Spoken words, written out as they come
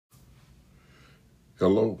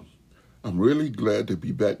Hello. I'm really glad to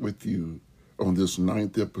be back with you on this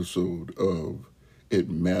ninth episode of It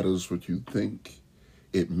Matters What You Think,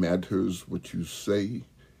 It Matters What You Say,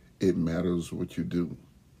 It Matters What You Do.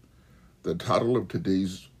 The title of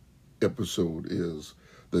today's episode is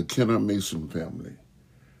The Kenner Mason Family,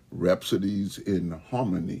 Rhapsodies in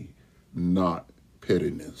Harmony, Not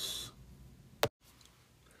Pettiness.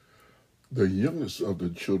 The youngest of the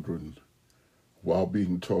children, while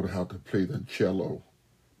being taught how to play the cello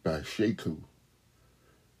by Sheku,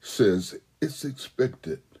 says it's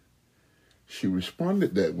expected. She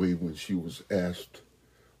responded that way when she was asked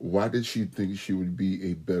why did she think she would be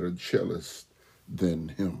a better cellist than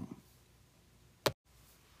him.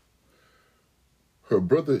 Her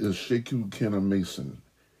brother is Sheku Kenner Mason.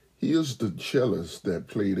 He is the cellist that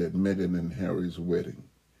played at Meghan and Harry's wedding.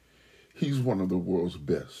 He's one of the world's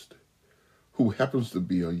best, who happens to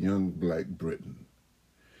be a young black Briton.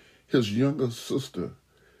 His younger sister,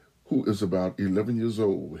 who is about 11 years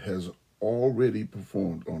old, has already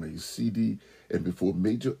performed on a CD and before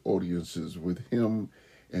major audiences with him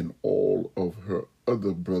and all of her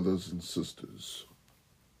other brothers and sisters.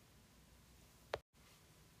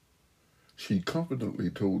 She confidently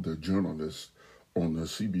told the journalist on the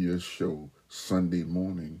CBS show Sunday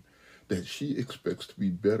Morning that she expects to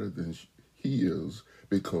be better than he is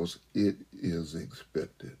because it is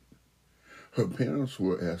expected. Her parents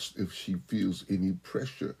were asked if she feels any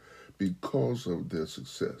pressure because of their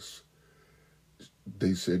success.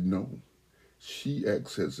 They said no. She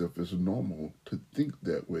acts as if it's normal to think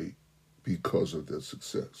that way because of their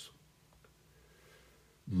success.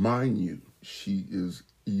 Mind you, she is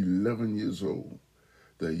 11 years old,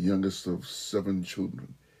 the youngest of 7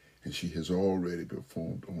 children, and she has already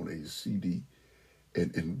performed on a CD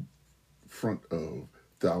and in front of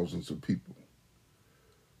thousands of people.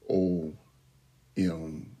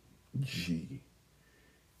 OMG.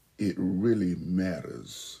 It really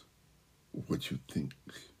matters what you think.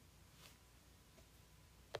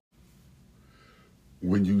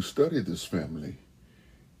 When you study this family,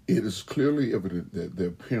 it is clearly evident that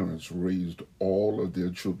their parents raised all of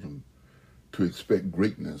their children to expect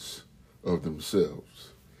greatness of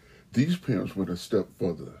themselves. These parents went a step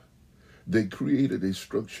further. They created a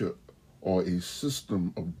structure or a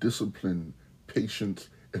system of discipline, patience,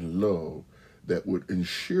 and love that would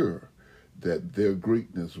ensure that their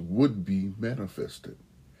greatness would be manifested.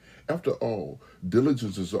 After all,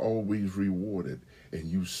 diligence is always rewarded, and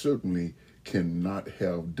you certainly cannot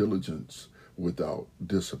have diligence without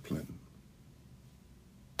discipline.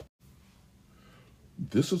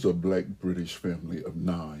 This is a black British family of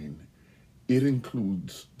 9. It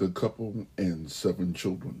includes the couple and 7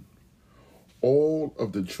 children. All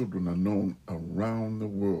of the children are known around the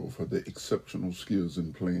world for their exceptional skills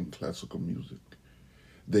in playing classical music.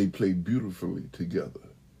 They play beautifully together.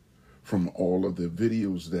 From all of the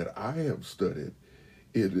videos that I have studied,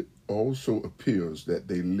 it also appears that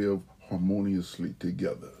they live harmoniously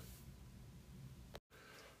together.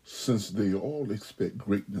 Since they all expect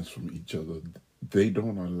greatness from each other, they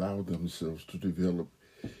don't allow themselves to develop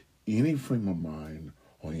any frame of mind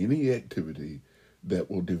or any activity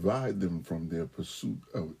that will divide them from their pursuit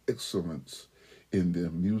of excellence in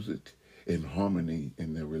their music and harmony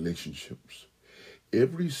in their relationships.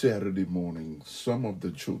 Every Saturday morning, some of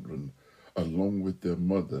the children, along with their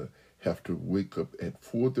mother, have to wake up at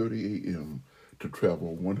 4:30 a.m. to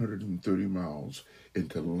travel 130 miles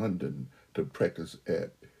into London to practice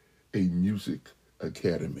at a music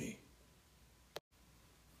academy.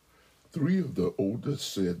 3 of the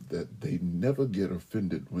oldest said that they never get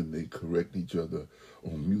offended when they correct each other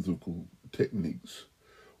on musical techniques.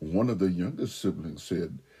 One of the youngest siblings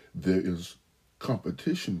said there is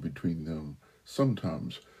competition between them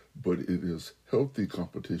sometimes, but it is healthy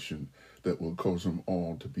competition that will cause them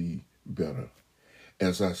all to be better.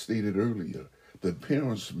 As I stated earlier, the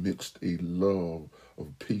parents mixed a love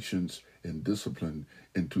of patience and discipline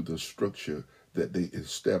into the structure that they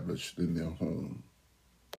established in their home.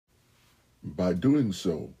 By doing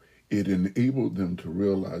so, it enabled them to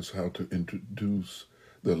realize how to introduce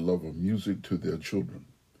the love of music to their children.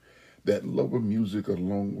 That love of music,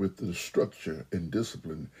 along with the structure and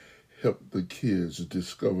discipline, helped the kids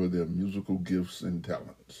discover their musical gifts and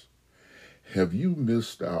talents. Have you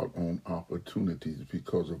missed out on opportunities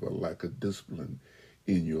because of a lack of discipline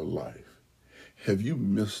in your life? Have you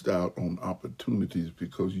missed out on opportunities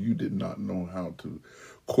because you did not know how to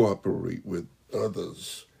cooperate with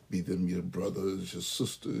others, be them your brothers, your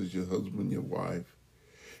sisters, your husband, your wife?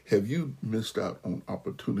 Have you missed out on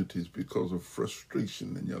opportunities because of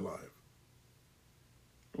frustration in your life?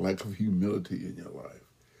 Lack of humility in your life?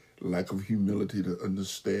 Lack of humility to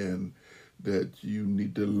understand that you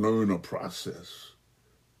need to learn a process,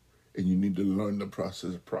 and you need to learn the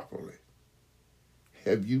process properly.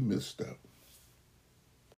 Have you missed out?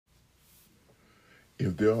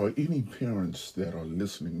 If there are any parents that are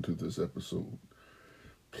listening to this episode,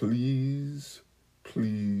 please,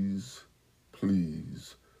 please,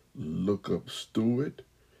 please look up Stuart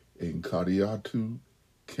and Kadiatu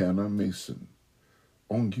Canna Mason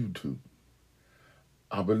on YouTube.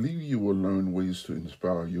 I believe you will learn ways to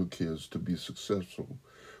inspire your kids to be successful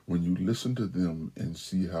when you listen to them and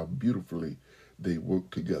see how beautifully they work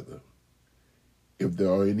together. If there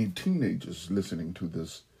are any teenagers listening to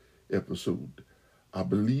this episode, I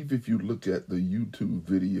believe if you look at the YouTube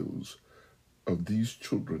videos of these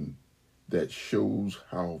children that shows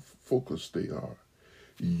how focused they are,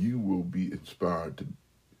 you will be inspired to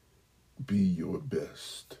be your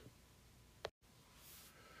best.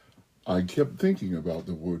 I kept thinking about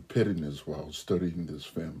the word pettiness while studying this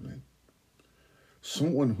family.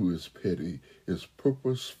 Someone who is petty is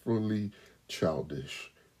purposefully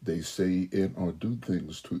childish. They say and or do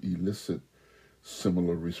things to elicit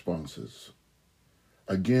similar responses.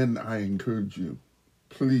 Again, I encourage you,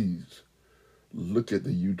 please look at the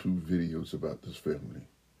YouTube videos about this family.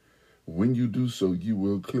 When you do so, you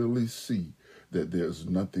will clearly see that there's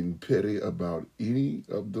nothing petty about any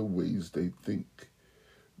of the ways they think.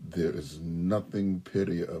 There is nothing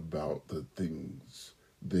petty about the things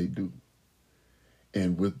they do.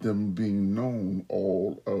 And with them being known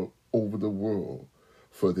all over the world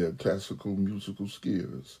for their classical musical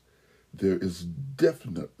skills, there is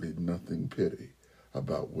definitely nothing petty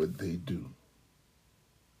about what they do.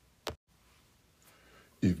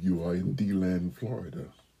 If you are in DeLand, Florida,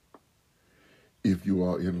 if you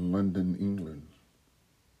are in London, England,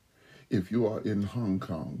 if you are in Hong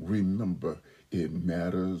Kong, remember it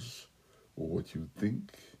matters what you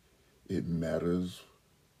think, it matters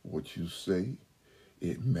what you say,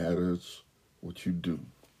 it matters what you do.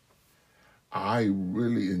 I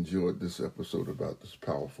really enjoyed this episode about this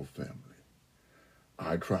powerful family.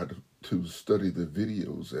 I try to study the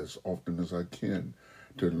videos as often as I can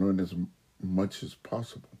to learn as much as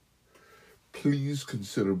possible. Please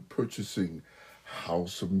consider purchasing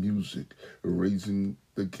House of Music, Raising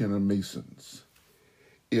the Canna Masons.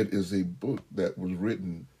 It is a book that was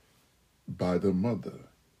written by the mother.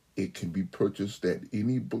 It can be purchased at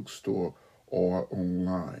any bookstore or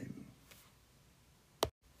online.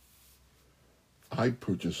 I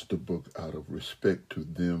purchased the book out of respect to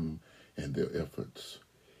them and their efforts.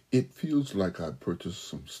 It feels like I purchased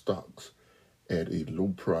some stocks at a low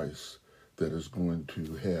price that is going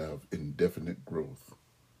to have indefinite growth.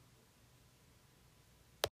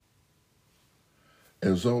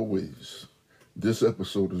 As always, this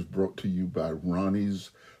episode is brought to you by Ronnie's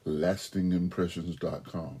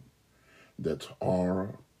LastingImpressions.com. That's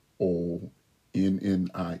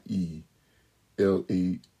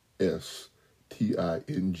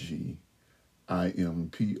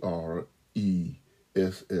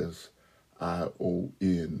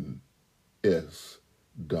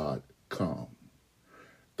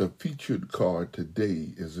The featured card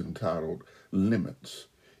today is entitled Limits.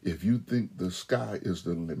 If you think the sky is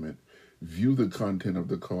the limit, view the content of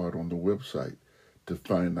the card on the website to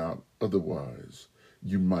find out otherwise.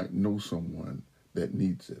 You might know someone that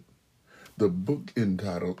needs it. The book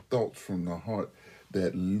entitled Thoughts from the Heart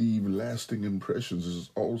That Leave Lasting Impressions is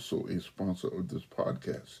also a sponsor of this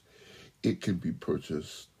podcast. It can be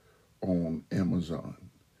purchased on Amazon.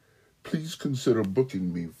 Please consider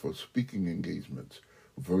booking me for speaking engagements,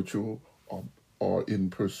 virtual or in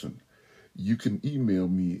person. You can email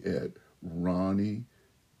me at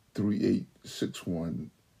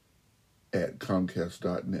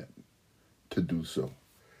ronnie3861@comcast.net to do so.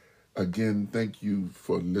 Again, thank you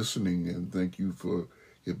for listening and thank you for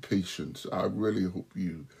your patience. I really hope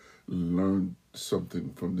you learned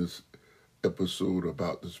something from this episode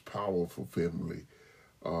about this powerful family.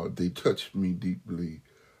 They touched me deeply.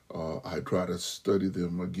 I try to study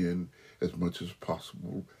them again as much as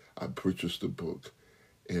possible. I purchased the book,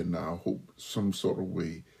 and I hope some sort of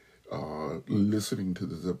way listening to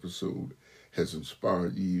this episode has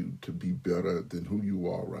inspired you to be better than who you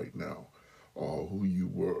are right now or who you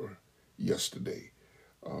were yesterday.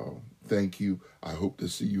 Thank you. I hope to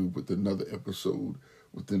see you with another episode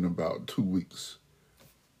within about 2 weeks.